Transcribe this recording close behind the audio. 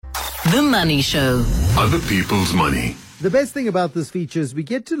The Money Show. Other people's money. The best thing about this feature is we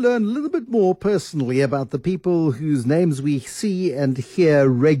get to learn a little bit more personally about the people whose names we see and hear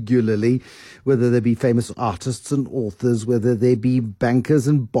regularly, whether they be famous artists and authors, whether they be bankers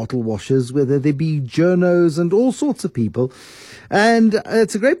and bottle washers, whether they be journos and all sorts of people. And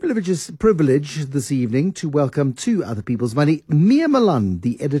it's a great privilege this evening to welcome to Other People's Money, Mia Malan,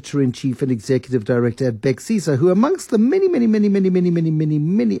 the Editor-in-Chief and Executive Director at Beksisa, who amongst the many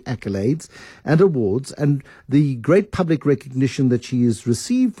accolades and awards and the great public recognition that she has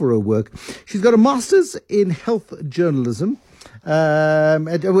received for her work, she's got a master's in health journalism. I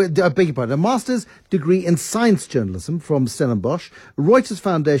beg your pardon, a master's degree in science journalism from Stellenbosch, Reuters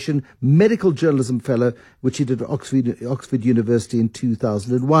Foundation Medical Journalism Fellow, which she did at Oxford University in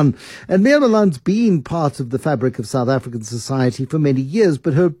 2001. And Mia Malan's been part of the fabric of South African society for many years,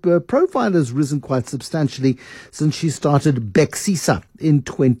 but her profile has risen quite substantially since she started Beksisa in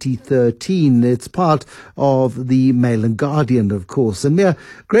 2013. It's part of the Mail and Guardian, of course. And Mia,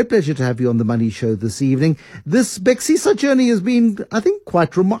 great pleasure to have you on the Money Show this evening. This Beksisa journey has been, I think,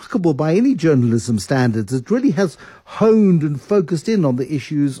 quite remarkable by any journalism standards. It really has honed and focused in on the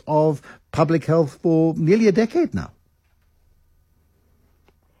issues of public health for nearly a decade now.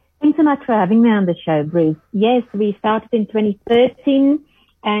 Thanks so much for having me on the show, Bruce. Yes, we started in 2013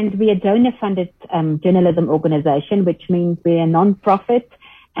 and we're a donor-funded journalism organization, which means we're a non-profit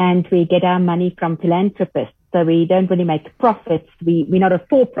and we get our money from philanthropists. So we don't really make profits. We're not a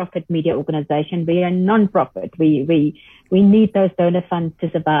for-profit media organization. We're a non-profit. We need those donor funds to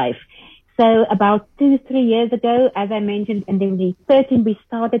survive. So about 2-3 years ago, as I mentioned, in 2013 we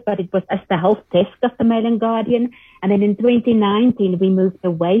started, but it was as the health desk of the Mail and Guardian. And then in 2019, we moved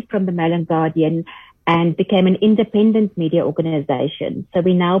away from the Mail and Guardian and became an independent media organization. So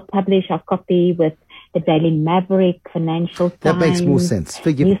we now publish our copy with the Daily Maverick, Financial Times. That makes more sense.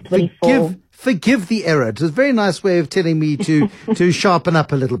 Forgive the error. It was a very nice way of telling me to sharpen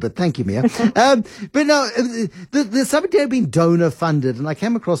up a little bit. Thank you, Mia. But no, the subject had been donor funded, and I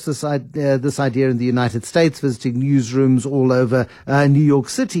came across this idea in the United States, visiting newsrooms all over New York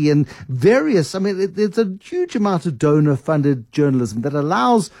City and various. I mean, there's a huge amount of donor funded journalism that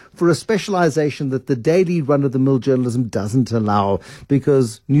allows for a specialization that the daily run of the mill journalism doesn't allow,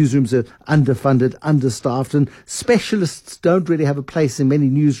 because newsrooms are underfunded, understaffed, and specialists don't really have a place in many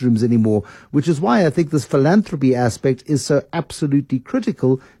newsrooms anymore, which is why I think this philanthropy aspect is so absolutely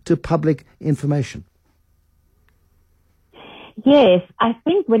critical to public information. Yes, I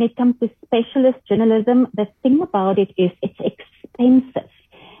think when it comes to specialist journalism, the thing about it is it's expensive,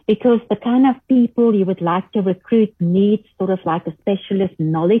 because the kind of people you would like to recruit need sort of like a specialist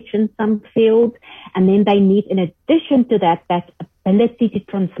knowledge in some field. And then they need, in addition to that ability to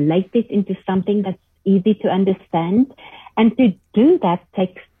translate it into something that's easy to understand. And to do that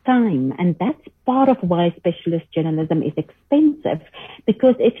takes time. And that's part of why specialist journalism is expensive,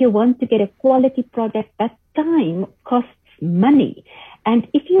 because if you want to get a quality project, that time costs money. And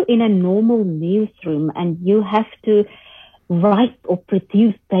if you're in a normal newsroom and you have to write or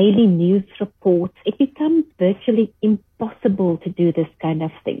produce daily news reports, it becomes virtually impossible to do this kind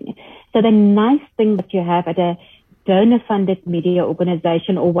of thing. So the nice thing that you have at a donor-funded media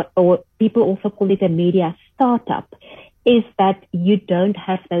organization, or people also call it a media startup, is that you don't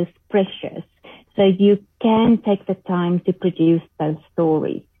have those pressures. So you can take the time to produce those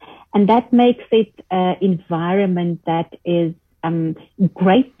stories. And that makes it an environment that is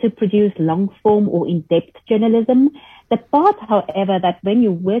great to produce long-form or in-depth journalism. The part, however, that when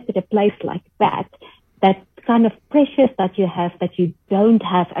you work at a place like that kind of pressures that you have that you don't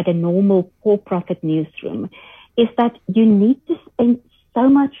have at a normal for-profit newsroom, is that you need to spend so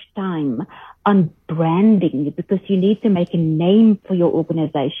much time on branding, because you need to make a name for your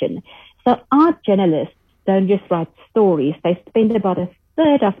organization. So our journalists don't just write stories. They spend about a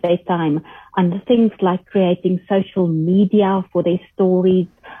third of their time on things like creating social media for their stories,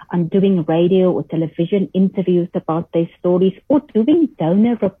 on doing radio or television interviews about their stories, or doing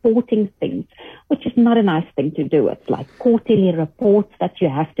donor reporting things, which is not a nice thing to do. It's like quarterly reports that you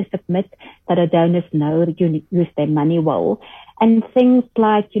have to submit so the donors know that you use their money well. And things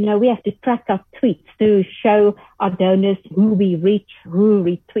like, we have to track our tweets to show our donors who we reach, who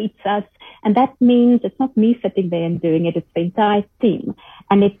retweets us. And that means it's not me sitting there and doing it, it's the entire team.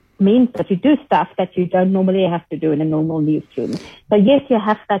 And it means that you do stuff that you don't normally have to do in a normal newsroom. So yes, you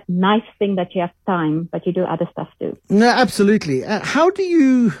have that nice thing that you have time, but you do other stuff too. No, absolutely. How do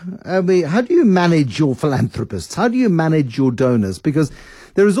you manage your philanthropists? How do you manage your donors? Because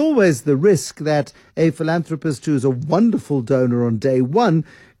there is always the risk that a philanthropist who is a wonderful donor on day one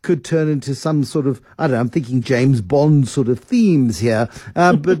could turn into some sort of, I don't know, I'm thinking James Bond sort of themes here,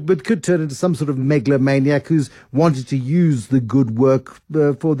 but could turn into some sort of megalomaniac who's wanted to use the good work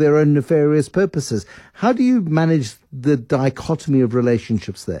for their own nefarious purposes. How do you manage the dichotomy of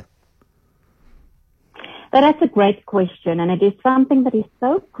relationships there? That's a great question, and it is something that is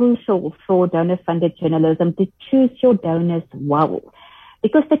so crucial for donor-funded journalism, to choose your donors well.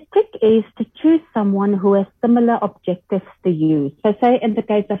 Because the trick is to choose someone who has similar objectives to you. So say in the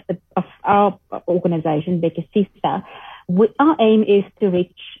case of our organization, Bekisisa, our aim is to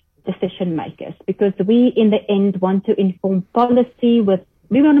reach decision makers, because we in the end want to inform policy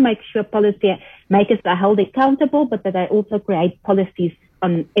we want to make sure policy makers are held accountable, but that they also create policies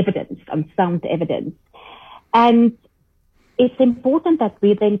on evidence, on sound evidence. And it's important that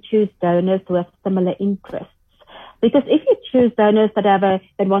we then choose donors who have similar interests. Because if you choose donors that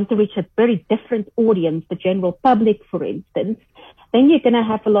want to reach a very different audience, the general public, for instance, then you're going to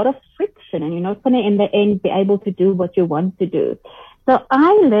have a lot of friction, and you're not going to, in the end, be able to do what you want to do. So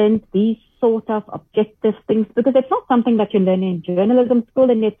I learned these sort of objective things, because it's not something that you learn in journalism school,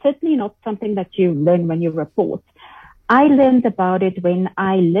 and it's certainly not something that you learn when you report. I learned about it when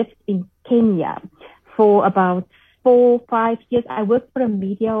I lived in Kenya for about 4 or 5 years. I worked for a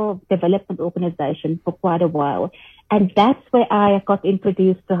media development organization for quite a while. And that's where I got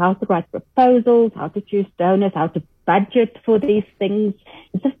introduced to how to write proposals, how to choose donors, how to budget for these things.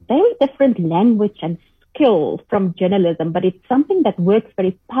 It's a very different language and skill from journalism, but it's something that works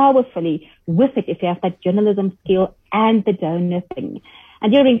very powerfully with it if you have that journalism skill and the donor thing.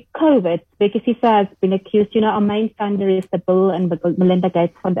 And during COVID, Bekisisa has been accused, our main funder is the Bill and Melinda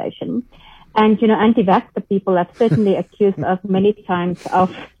Gates Foundation. And, anti-vaxxer people have certainly accused us many times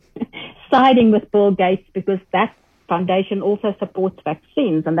of siding with Bill Gates, because that foundation also supports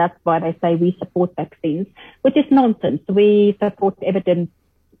vaccines. And that's why they say we support vaccines, which is nonsense. We support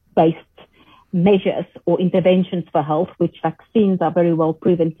evidence-based measures or interventions for health, which vaccines are very well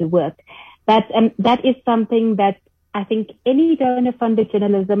proven to work. That is something that I think any donor-funded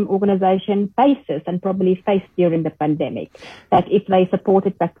journalism organization faces, and probably faced during the pandemic, that if they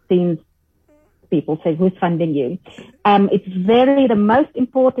supported vaccines, people say, who's funding you? The most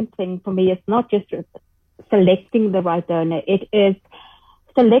important thing for me is not just selecting the right donor. It is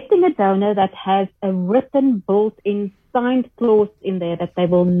selecting a donor that has a written, built-in, signed clause in there that they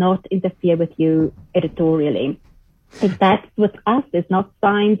will not interfere with you editorially. If that with us is not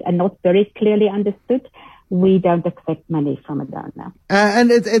signed and not very clearly understood, we don't accept money from a donor. And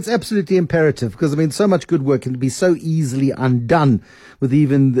it's absolutely imperative, because, so much good work can be so easily undone with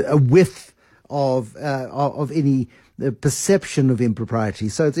even a whiff of any perception of impropriety.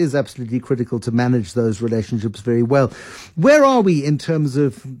 So it is absolutely critical to manage those relationships very well. Where are we in terms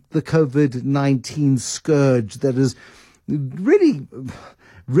of the COVID-19 scourge that has really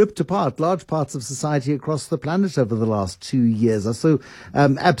ripped apart large parts of society across the planet over the last 2 years? I saw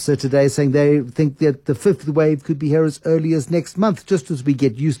ABSA today saying they think that the fifth wave could be here as early as next month, just as we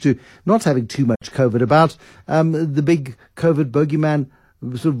get used to not having too much COVID about. The big COVID bogeyman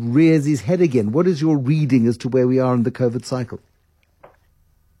sort of rears his head again. What is your reading as to where we are in the COVID cycle?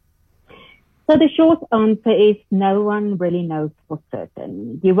 So the short answer is no one really knows for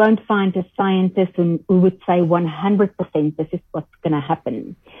certain. You won't find a scientist who would say 100% this is what's going to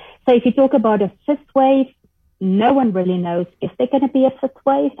happen. So if you talk about a fifth wave, no one really knows if there's going to be a fifth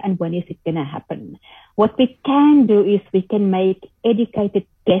wave and when is it going to happen. What we can do is we can make educated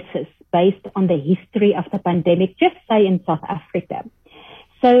guesses based on the history of the pandemic, just say in South Africa.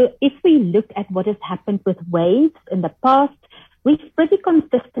 So if we look at what has happened with waves in the past, we've pretty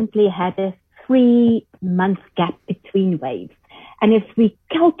consistently had a 3-month gap between waves. And if we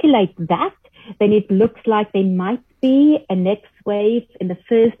calculate that, then it looks like there might be a next wave in the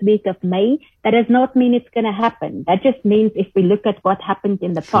first week of May. That does not mean it's going to happen. That just means if we look at what happened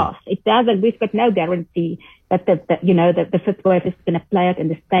in the past, it doesn't. We've got no guarantee that the fifth wave is going to play out in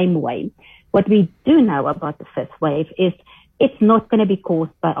the same way. What we do know about the fifth wave is it's not going to be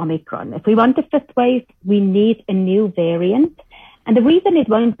caused by Omicron. If we want a fifth wave, we need a new variant. And the reason it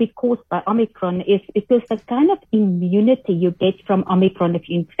won't be caused by Omicron is because the kind of immunity you get from Omicron if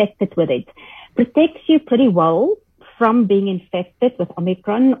you're infected with it protects you pretty well from being infected with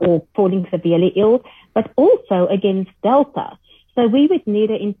Omicron or falling severely ill, but also against Delta. So we would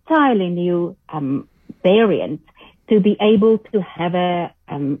need an entirely new variant to be able to have a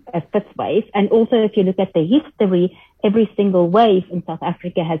fifth wave. And also, if you look at the history, every single wave in South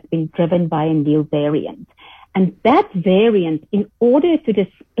Africa has been driven by a new variant. And that variant, in order to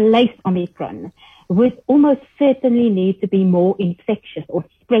displace Omicron, would almost certainly need to be more infectious or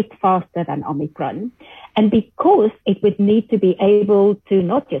spread faster than Omicron. And because it would need to be able to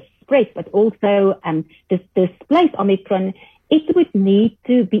not just spread, but also displace Omicron, it would need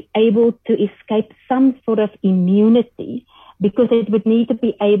to be able to escape some sort of immunity, because it would need to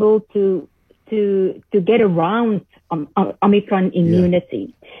be able to get around Omicron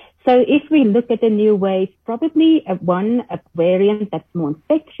immunity. Yeah. So if we look at a new wave, probably a variant that's more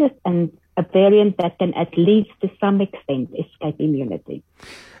infectious and a variant that can at least to some extent escape immunity.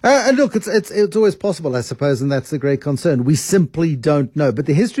 And look, it's always possible, I suppose, and that's the great concern. We simply don't know. But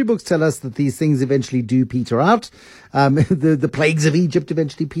the history books tell us that these things eventually do peter out. The plagues of Egypt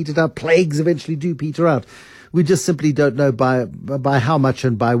eventually petered out. Plagues eventually do peter out. We just simply don't know by how much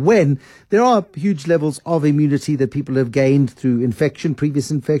and by when. There are huge levels of immunity that people have gained through previous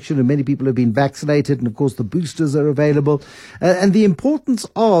infection, and many people have been vaccinated, and of course the boosters are available. And the importance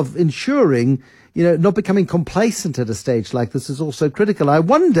of ensuring, not becoming complacent at a stage like this is also critical. I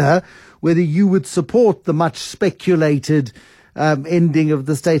wonder whether you would support the much speculated ending of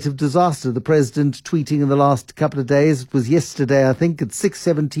the state of disaster. The president tweeting in the last couple of days, it was yesterday, I think, at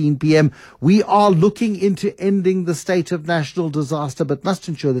 6:17 p.m. We are looking into ending the state of national disaster, but must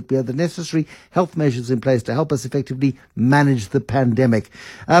ensure that we have the necessary health measures in place to help us effectively manage the pandemic.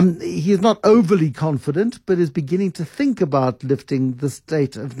 He is not overly confident, but is beginning to think about lifting the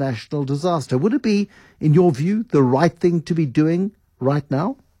state of national disaster. Would it be, in your view, the right thing to be doing right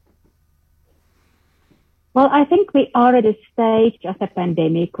now? Well, I think we are at a stage of the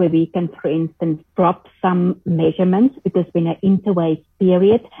pandemic where we can, for instance, drop some measurements because we're in an interwave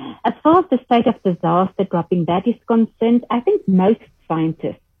period. As far as the state of disaster, dropping that is concerned, I think most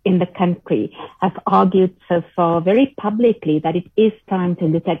scientists in the country have argued so far very publicly that it is time to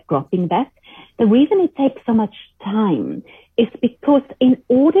look at dropping that. The reason it takes so much time is because in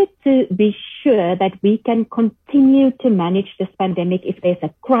order to be sure that we can continue to manage this pandemic if there's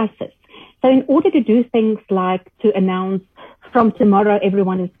a crisis, so in order to do things like to announce from tomorrow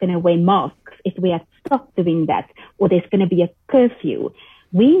everyone is going to wear masks, if we had stopped doing that, or there's going to be a curfew,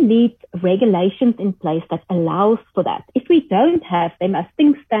 we need regulations in place that allows for that. If we don't have them, as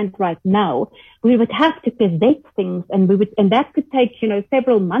things stand right now, we would have to gazette things, and that could take,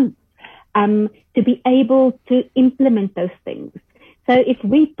 several months to be able to implement those things. So if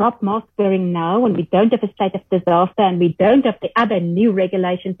we drop mask wearing now and we don't have a state of disaster and we don't have the other new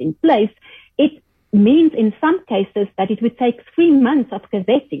regulations in place, it means in some cases that it would take 3 months of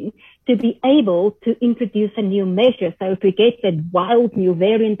gazetting to be able to introduce a new measure. So if we get that wild new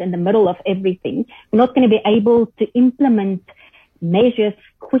variant in the middle of everything, we're not going to be able to implement measures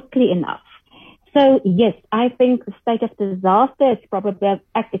quickly enough. So yes, I think the state of disaster,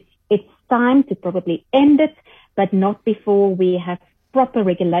 it's time to probably end it, but not before we have proper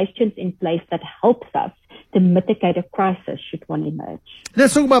regulations in place that helps us to mitigate a crisis should one emerge.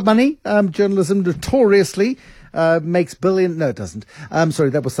 Let's talk about money. Journalism notoriously makes billion. No, it doesn't. Sorry,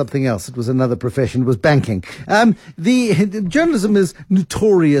 that was something else. It was another profession. It was banking. The journalism is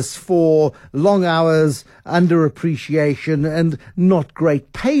notorious for long hours, underappreciation, and not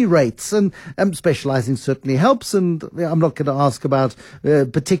great pay rates. And specializing certainly helps. And I'm not going to ask about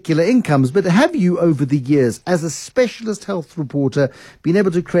particular incomes, but have you, over the years, as a specialist health reporter, been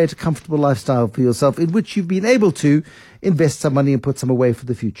able to create a comfortable lifestyle for yourself in which you've been able to invest some money and put some away for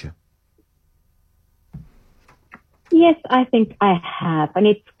the future? Yes, I think I have. And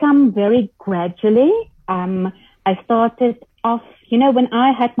it's come very gradually. I started off, when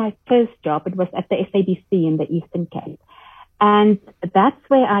I had my first job, it was at the SABC in the Eastern Cape. And that's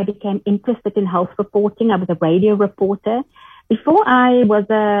where I became interested in health reporting. I was a radio reporter. Before I was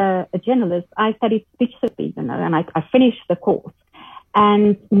a journalist, I studied speech therapy, and I finished the course.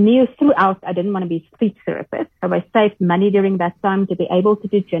 And knew throughout I didn't want to be a speech therapist. So I saved money during that time to be able to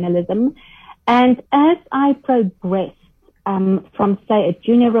do journalism. And as I progressed from, say, a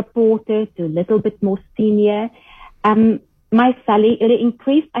junior reporter to a little bit more senior, my salary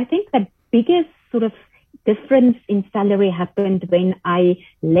increased. I think the biggest sort of difference in salary happened when I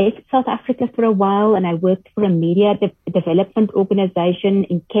left South Africa for a while and I worked for a media development organization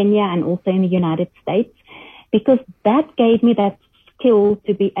in Kenya and also in the United States, because that gave me that skill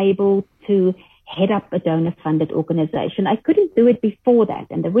to be able to head up a donor-funded organization. I couldn't do it before that.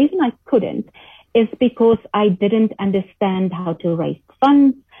 And the reason I couldn't is because I didn't understand how to raise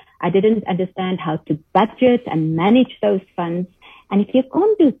funds. I didn't understand how to budget and manage those funds. And if you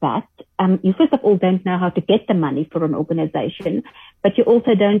can't do that, you first of all don't know how to get the money for an organization, but you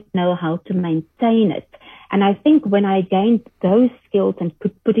also don't know how to maintain it. And I think when I gained those skills and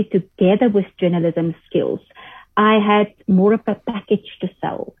could put it together with journalism skills, I had more of a package to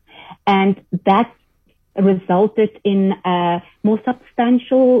sell. And that resulted in a more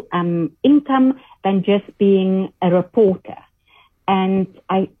substantial income than just being a reporter. And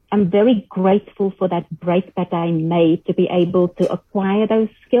I'm very grateful for that break that I made to be able to acquire those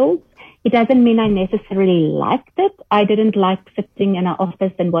skills. It doesn't mean I necessarily liked it. I didn't like sitting in an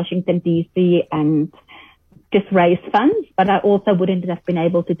office in Washington, D.C. and just raise funds, but I also wouldn't have been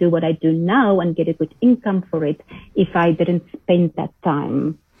able to do what I do now and get a good income for it if I didn't spend that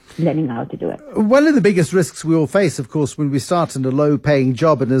time learning how to do it. One of the biggest risks we all face, of course, when we start in a low-paying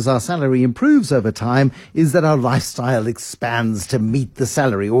job and as our salary improves over time, is that our lifestyle expands to meet the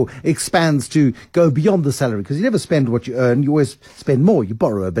salary or expands to go beyond the salary, because you never spend what you earn. You always spend more. You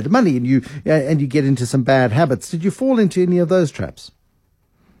borrow a bit of money and you get into some bad habits. Did you fall into any of those traps?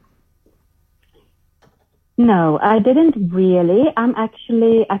 No, I didn't really. I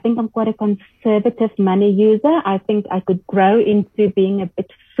think I'm quite a conservative money user. I think I could grow into being a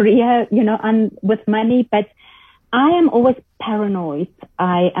bit freer, with money, but I am always paranoid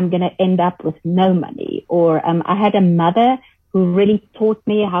I am going to end up with no money. Or I had a mother who really taught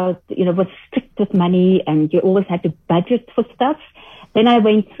me how, was strict with money and you always had to budget for stuff. Then I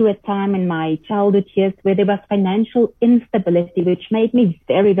went through a time in my childhood years where there was financial instability, which made me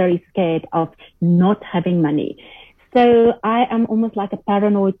very, very scared of not having money. So I am almost like a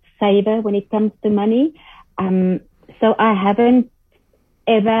paranoid saver when it comes to money. So I haven't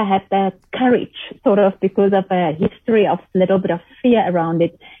ever had the courage, sort of, because of a history of a little bit of fear around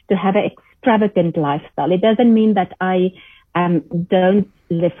it, to have an extravagant lifestyle. It doesn't mean that I don't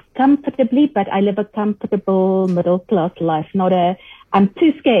live comfortably, but I live a comfortable middle-class life, I'm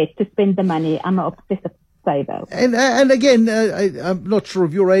too scared to spend the money. I'm an obsessive saver. And again, I'm not sure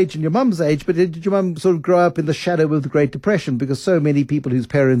of your age and your mum's age, but did your mum sort of grow up in the shadow of the Great Depression? Because so many people whose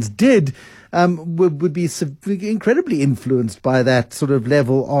parents did would be incredibly influenced by that sort of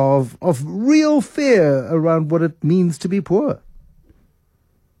level of real fear around what it means to be poor.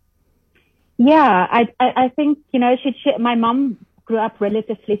 Yeah, I think, my mum grew up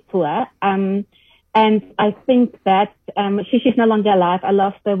relatively poor. And I think that she's no longer alive. I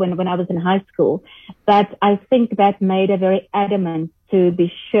lost her when I was in high school. But I think that made her very adamant to be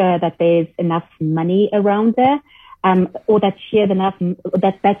sure that there's enough money around her, or that she has enough,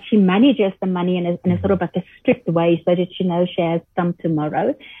 that she manages the money in a sort of like a strict way so that she knows she has some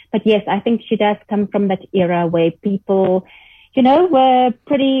tomorrow. But yes, I think she does come from that era where people, were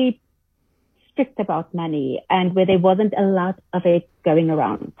pretty strict about money and where there wasn't a lot of it going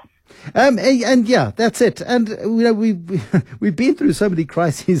around. And yeah, that's it. And we've been through so many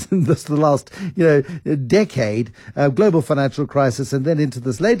crises in the last decade, global financial crisis, and then into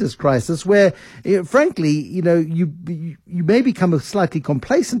this latest crisis, where frankly, you may become slightly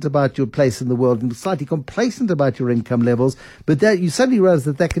complacent about your place in the world and slightly complacent about your income levels, but that you suddenly realize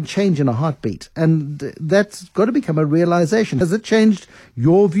that can change in a heartbeat, and that's got to become a realization. Has it changed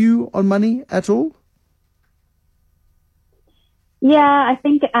your view on money at all? Yeah, I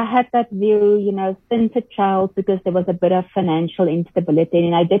think I had that view, since a child, because there was a bit of financial instability.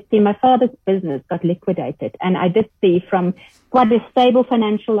 And I did see my father's business got liquidated. And I did see from quite a stable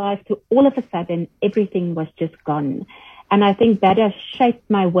financial life to all of a sudden, everything was just gone. And I think that has shaped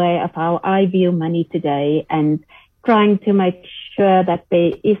my way of how I view money today, and trying to make sure that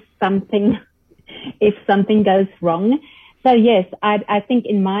there is something, if something goes wrong. So yes, I think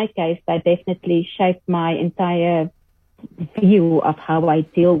in my case, that definitely shaped my entire view of how I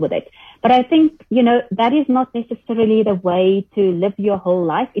deal with it. But I think, that is not necessarily the way to live your whole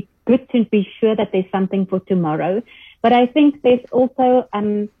life. It's good to be sure that there's something for tomorrow. But I think there's also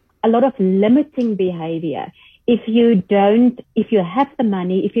a lot of limiting behavior. If you have the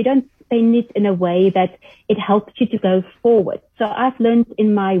money, if you don't spend it in a way that it helps you to go forward. So I've learned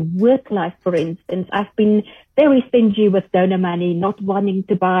in my work life, for instance, I've been very stingy with donor money, not wanting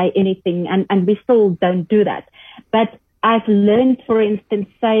to buy anything, and we still don't do that. But I've learned, for instance,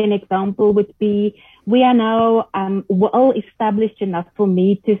 say an example would be, we are now well established enough for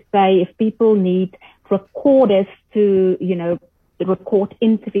me to say if people need recorders to, record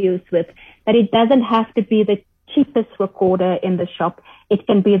interviews with, that it doesn't have to be the cheapest recorder in the shop. It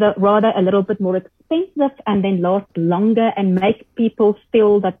can be rather a little bit more expensive and then last longer and make people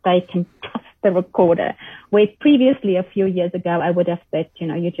feel that they can trust the recorder. Where previously, a few years ago, I would have said,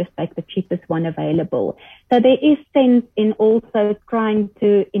 you just take the cheapest one available. So there is sense in also trying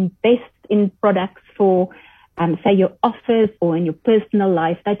to invest in products for, say, your office or in your personal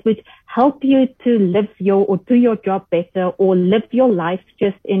life that would help you to live do your job better or live your life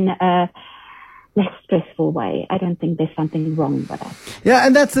just in a less stressful way. I don't think there's something wrong with that. Yeah,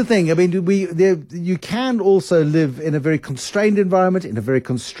 and that's the thing. I mean, you can also live in a very constrained environment, in a very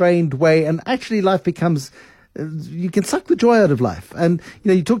constrained way, and actually life becomes, you can suck the joy out of life. And,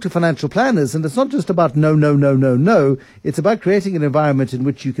 you talk to financial planners, and it's not just about no, no, no, no, no. It's about creating an environment in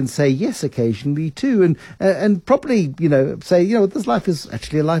which you can say yes occasionally too, and properly, say, this life is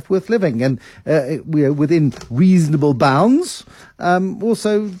actually a life worth living, and within reasonable bounds.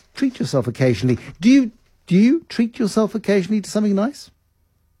 Also treat yourself occasionally. Do you treat yourself occasionally to something nice?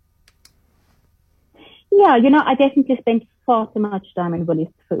 Yeah, I definitely spend far too much time in Woolies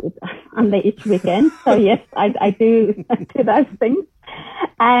food on each weekend. So yes, I do do those things.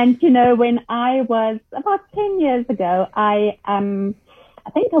 And when I was about 10 years ago, I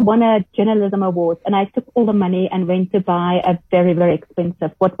think I won a journalism award, and I took all the money and went to buy a very, very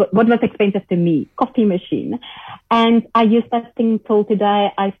expensive, what was expensive to me, coffee machine. And I use that thing till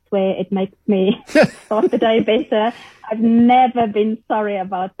today. I swear it makes me start the day better. I've never been sorry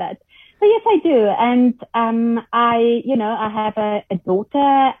about that. So yes, I do. And I have a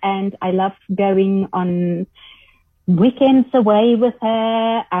daughter, and I love going on weekends away with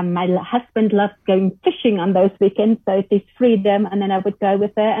her. My husband loves going fishing on those weekends, so it is freedom, and then I would go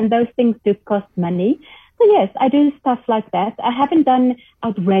with her, and those things do cost money. So yes, I do stuff like that. I haven't done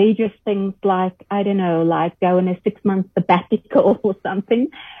outrageous things like, I don't know, like go on a 6-month sabbatical or something,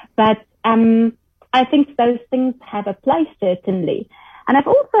 but I think those things have a place, certainly. And I've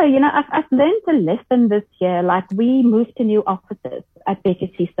also, I've learned a lesson this year. Like, we moved to new offices at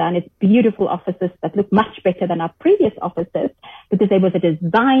BKC, and it's beautiful offices that look much better than our previous offices, because there was a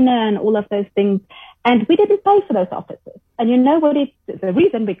designer and all of those things. And we didn't pay for those offices. And you know what the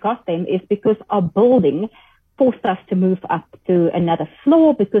reason we got them is because our building forced us to move up to another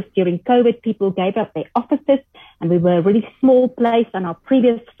floor, because during COVID, people gave up their offices, and we were a really small place on our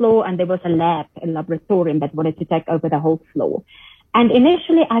previous floor, and there was a laboratorium that wanted to take over the whole floor. And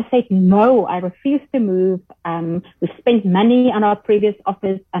initially I said, no, I refuse to move. We spent money on our previous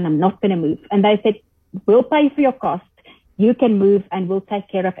office, and I'm not going to move. And they said, we'll pay for your cost. You can move, and we'll take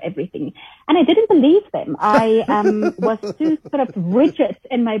care of everything. And I didn't believe them. I was too sort of rigid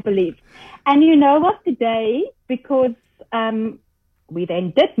in my belief. And you know what, today, because we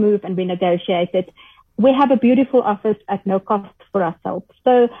then did move and we negotiated, we have a beautiful office at no cost for ourselves.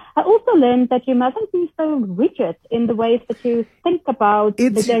 So I also learned that you mustn't be so rigid in the ways that you think about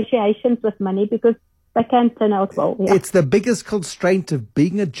negotiations with money, because they can turn out well. Yeah. It's the biggest constraint of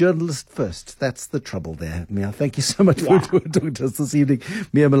being a journalist first. That's the trouble there, Mia. Thank you so much for talking to us this evening.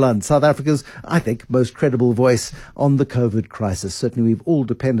 Mia Malan, South Africa's, I think, most credible voice on the COVID crisis. Certainly we've all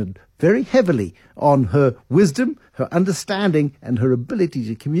depended very heavily on her wisdom, her understanding, and her ability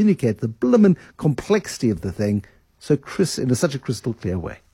to communicate the bloomin' complexity of the thing in such a crystal clear way.